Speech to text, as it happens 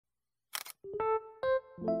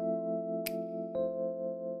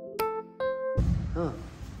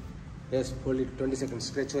Yes, hold it 20 seconds.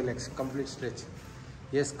 Stretch your legs. Complete stretch.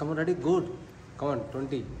 Yes, come on, ready? Good. Come on,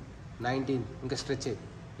 20, 19. Inka stretch it.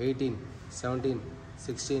 18, 17,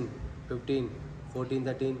 16, 15, 14,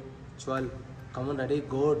 13, 12. Come on, ready?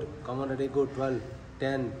 Good. Come on, ready? Good. 12,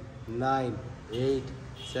 10, 9, 8,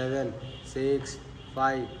 7, 6,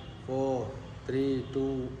 5, 4, 3,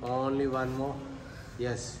 2. Only one more.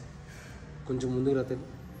 Yes. కొంచెం ముందుకు రాత్రి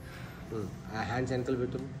ఆ hands వెనకలు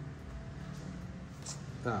పెట్టు.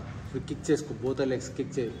 ఇప్పుడు kick చేసుకో, both legs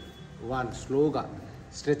kick చేయి. 1 స్లోగా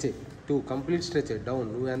stretch. 2 complete stretch down.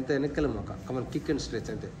 నువ్వు ఎంత వెనక్కెళ్ళము ఒక కమన్ కిక్ అండ్ స్ట్రెచ్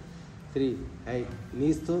అంతే. 3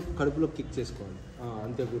 నీస్తో కడుపులో కిక్ చేసుకోవాలి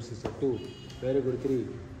అంతే. Good sister. 2 very good. 3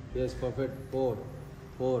 yes perfect.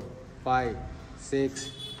 4, 5, 6,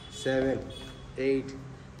 7, 8,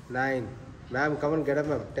 9. Ma'am come on get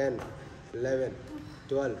up ma'am. 10, 11,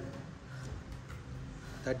 12,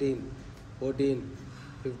 13, 14,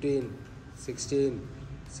 15, 16,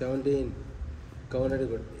 17. Come on, very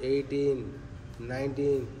good. 18,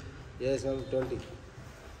 19. Yes, ma'am. 20.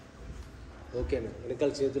 Okay, na.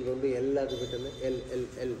 వెనకాల చేతులు రెండు ఎల్ లాగా పెట్టండి.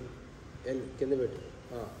 ఎల్ కింద పెట్టు.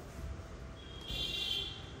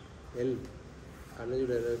 ఎల్ అన్న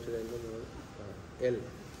చూడ ఎల్.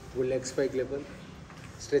 ఇప్పుడు లెగ్స్ పైకి లేపని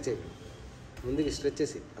స్ట్రెచ్ అయ్యి ముందుకి స్ట్రెచ్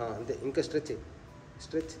చేసి అంతే. ఇంకా స్ట్రెచ్ అయ్యి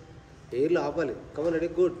స్ట్రెచ్ ఎయిర్లో ఆపాలి. Come on ready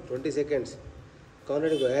good. 20 seconds. Come on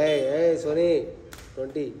ready good. Sony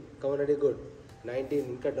 20. Come on ready good. 19.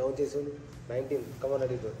 ఇంకా డౌన్ చేసి 19. Come on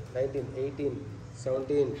ready good. 19, 18,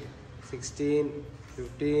 17, 16,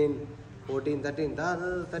 15, 14, 13.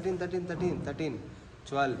 13,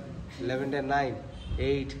 12, 11, 10, 9,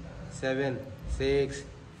 8, 7, 6,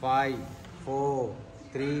 5, 4,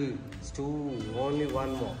 3, 2. Only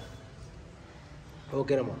one more.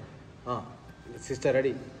 Okay, Rama. Sister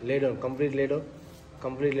ready. Lay down. Complete lay down.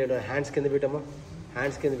 Hands కింద పెట్టమ్మా.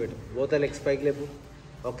 Hands కింద పెట్టు. Both legs పైకి లేపు.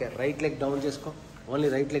 Okay, right leg down చేసుకో. Only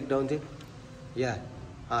right leg down చేయి.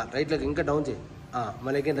 రైట్ లెగ్ ఇంకా డౌన్ చేయి.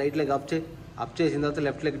 మళ్ళీ అగైన్ రైట్ లెగ్ అప్ చేయి. అప్ చేసిన తర్వాత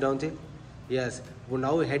లెఫ్ట్ లెగ్ డౌన్ చేయి. ఎస్. ఇప్పుడు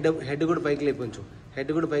నవ్వు హెడ్ కూడా పైకి లేపి ఉంచు.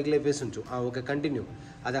 హెడ్ కూడా పైకి లేపేసి ఉంచు. Okay, continue.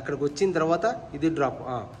 అది అక్కడికి వచ్చిన తర్వాత ఇది డ్రాప్.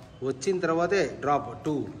 వచ్చిన తర్వాతే డ్రాప్.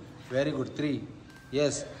 2 very good. 3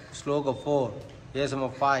 ఎస్ స్లోగా. 4 ఎస్ అమ్మ.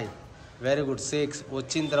 5 వెరీ గుడ్. 6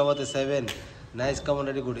 వచ్చిన తర్వాత 7 nice. Come on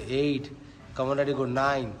ready good. 8 come on ready good.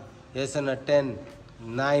 9 yes అన్న. 10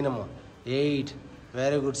 9 అమ్మ. 8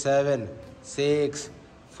 వెరీ గుడ్. 7 6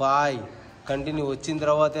 5 కంటిన్యూ. వచ్చిన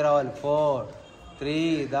తర్వాతే రావాలి. 4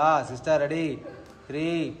 3 దా sister ready.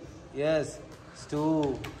 3 yes 2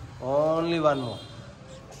 only one more.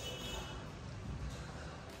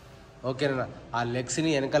 ఓకేనా? ఆ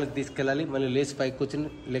లెగ్స్ని వెనకాలకి తీసుకెళ్ళాలి. మళ్ళీ లేచి పైకి కూర్చొని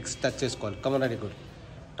లెగ్స్ టచ్ చేసుకోవాలి. Come on ready good.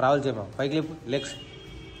 ట్రావెల్ చేయమా. పైకి లేపు. లెగ్స్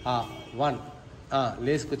 1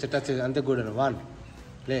 లేచి కూర్చో టచ్ చేసి అంతే. గుడ్ అని. 1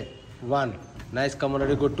 లే. 1 నైస్. Come on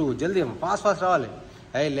ready good. 2 జల్దీ అమ్మ. ఫాస్ట్ రావాలి.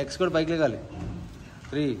 లెగ్స్ కూడా పైకి లేగాలి.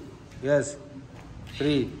 3 yes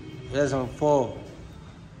 3 yes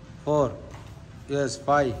 4 yes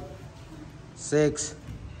 5 6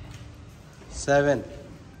 7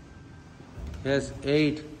 yes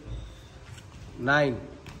 8 9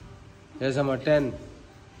 yes అమ్మ. 10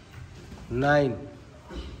 9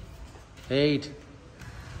 8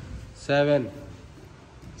 7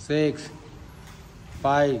 6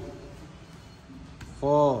 5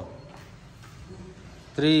 4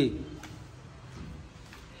 3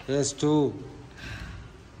 ఎస్ 2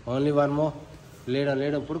 ఓన్లీ వన్ మోర్.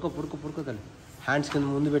 లేడం. పుడుకో తల్లి. హ్యాండ్స్ కింద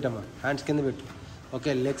ముందు పెట్టమ్మా. హ్యాండ్స్ కింద పెట్టు. Okay,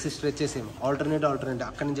 legs stretch చేసేమో. ఆల్టర్నేట్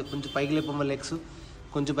అక్కడి నుంచి కొంచెం పైకి లేపమ్మా. లెగ్స్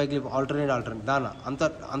కొంచెం పైకి లేపు. ఆల్టర్నేట్ దానా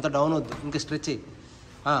అంత డౌన్ వద్దు. ఇంకా స్ట్రెచ్ చేయి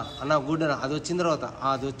అన్న. గుడ్ అన్న. అది వచ్చిన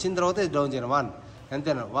తర్వాత ఇది డౌన్ చేయను. 1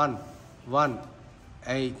 ఎంతేనా. 1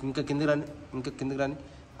 ఇంకా కిందకి రాని.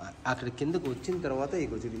 అక్కడ కిందకు వచ్చిన తర్వాత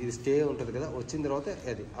ఇది స్టే ఉంటుంది కదా. వచ్చిన తర్వాత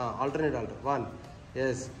అది ఆల్టర్నేట్ 1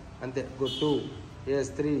 ఎస్ అంతే. గుడ్. 2 ఎస్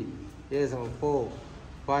 3 ఎస్ 4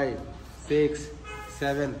 5 6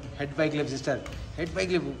 7 హెడ్ పైకి లేపు సిస్టర్. హెడ్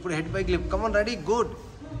పైకి లేపు. ఇప్పుడు హెడ్ పైకి లేపు. Come on ready good.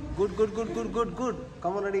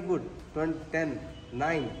 Come on ready good. 10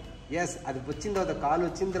 9 yes. అది వచ్చిన తర్వాత కాలు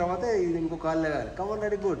వచ్చిన తర్వాత ఇది ఇంకో కాలు లేవాలి. Come on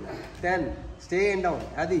ready good. 10 stay and down.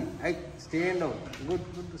 అది stay and down. Good.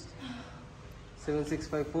 7 6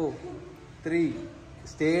 5 4 3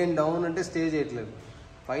 stay and down అంటే స్టే చేయట్లేదు.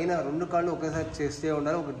 పైన 2 కాళ్ళు ఒకేసారి స్టే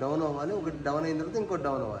ఉండాలి. ఒకటి డౌన్ అవ్వాలి. ఒకటి డౌన్ అయిన తర్వాత ఇంకోటి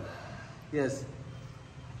డౌన్ అవ్వాలి. ఎస్.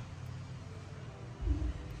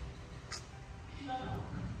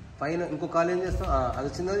 పైన ఇంకో కాలు ఏం చేస్తాం. అది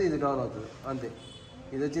వచ్చిన తర్వాత ఇది డౌన్ అవుతుంది అంతే.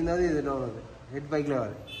 ఇది వచ్చిన తర్వాత ఇది డౌన్ అవుతుంది. హెడ్ పైకి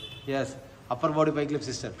లేవాలి. ఎస్. అప్పర్ బాడీ పైకి లేపు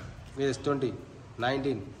sister. Yes. 20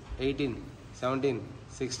 19 18 17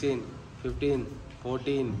 16 15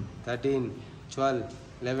 14 13 12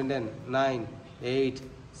 11 10 9 8,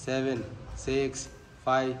 7, 6,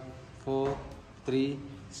 5, 4, 3,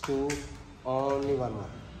 2, only one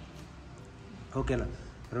more. ఓకేనా,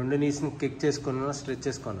 రెండు నీస్ని కిక్ చేసుకున్నా, స్ట్రెచ్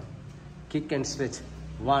చేసుకున్నా. కిక్ అండ్ స్ట్రెచ్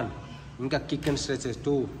 1, ఇంకా kick and stretch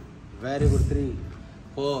 2, very good. 3,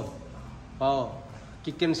 4, 5,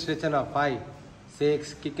 kick and stretch అన్న 5,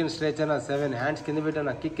 6, కిక్ అండ్ స్ట్రెచ్ అన్న 7, హ్యాండ్స్ కింద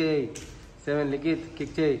పెట్టన్నా, కిక్ చేయి 7, లిఖిత్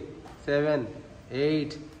కిక్ చేయి 7,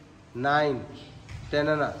 8, 9, 10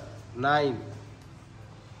 అన్న 9,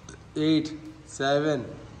 8, 7,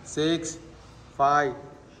 6, 5,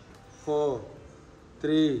 4,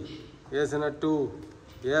 3, yes and 2,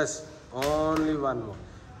 yes, only one more.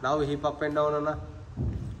 Now hip up and down, Anna,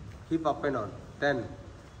 hip up and down. 10,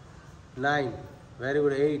 9, very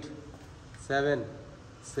good. 8, 7,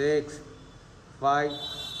 6, 5,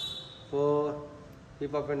 4,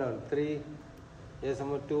 hip up and down. 3, yes, some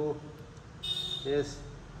more. 2, yes,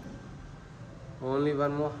 only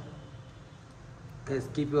one more. Yes,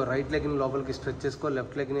 keep your right leg in లోపలికి stretch చేసుకో,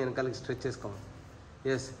 left లెగ్ని వెనకాలకి stretch చేసుకో.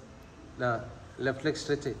 Yes, నా left leg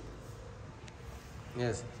stretch అయ్యి.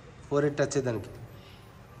 Yes, 4 head touch దానికి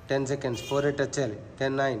 10 seconds. 4 head touch చేయాలి.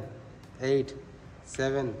 10, 9, 8,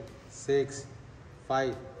 7, 6,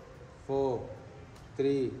 5, 4,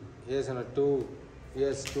 3, yes అన్న 2,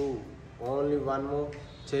 yes 2, only one more.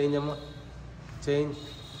 Change అమ్మా, change.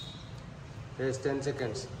 yes, 10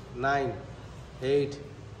 seconds. 9, 8,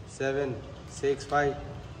 7, 6, 5,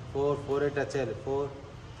 4, 4 head touch చేయాలి. 4,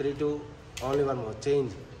 3, 2, only one more.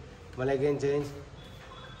 చేంజ్, మళ్ళీ again change.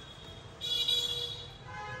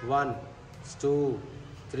 1, 2,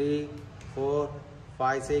 3, 4,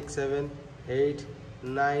 5, 6, 7, 8,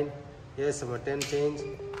 9, yes, 10, change.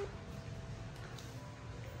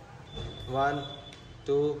 1,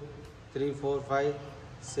 2, 3, 4, 5,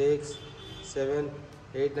 6, 7,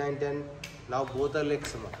 8, 9, 10. Now both are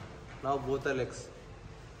legs. Now both are legs.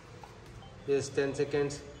 Yes, 10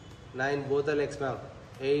 seconds. 9, both are legs, ma'am.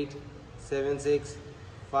 8, 7, 6,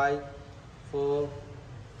 5, 4,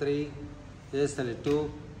 3, yes, 2.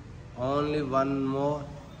 Only one more.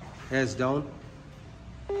 Yes, down.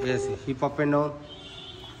 Yes, hip up and down.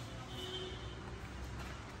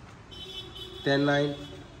 10, 9,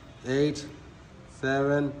 8,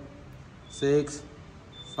 7, 6,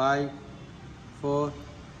 5, 4,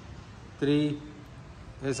 3,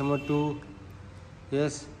 yes, number 2,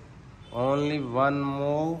 yes, only one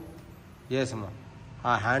more. Yes, ma.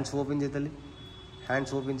 Hands open cheyali,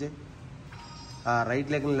 hands open chey.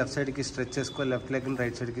 Right లెగ్ని left సైడ్కి stretch చేసుకోవాలి, left లెగ్ని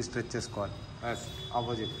right సైడ్కి stretch చేసుకోవాలి. Yes,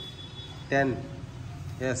 opposite. 10,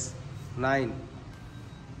 yes, 9,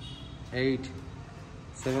 8,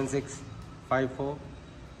 7, 6, 5, 4,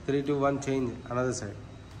 3, 2, 1, change another side.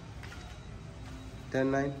 10,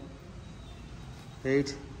 9,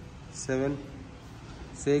 8, 7,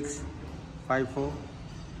 6, 5, 4,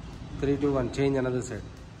 3, 2, 1, change another side.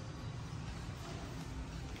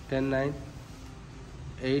 10, 9,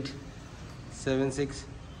 8, 7, 6,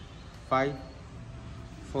 5,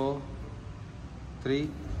 4, 3,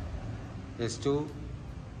 yes 2,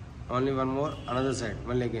 only one more, another side,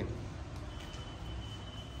 only again.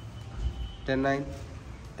 10, 9,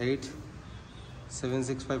 8, 7,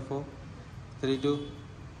 6, 5, 4, 3, 2,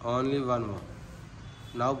 only one more.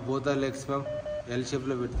 Now both are legs, ma'am, L shape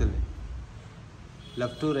lo పెడుతుంది.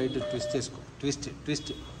 Left to right twist చేసుకో, twist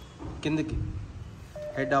twist కిందకి,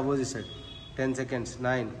 head opposite side. 10 seconds.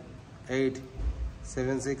 9, 8,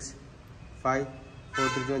 7, 6, 5, 4,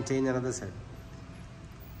 3, 2, 1, change another side.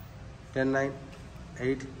 10, 9,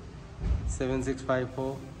 8, 7, 6, 5,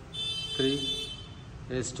 4, 3,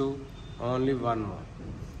 yes 2, only one more.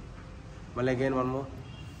 Well, again one more.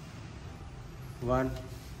 1,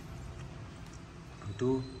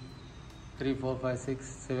 2, 3, 4, 5,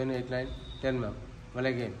 6, 7, 8, 9, 10, ma'am. Well,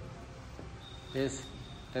 again. Yes,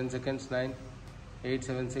 10 seconds. 9, 8,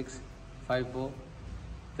 7, 6, 5, 4,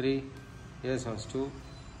 3, yes, 2,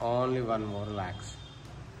 only one more. Relax,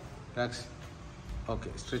 relax.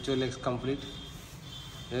 Okay, stretch your legs complete.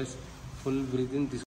 Yes, full breathing.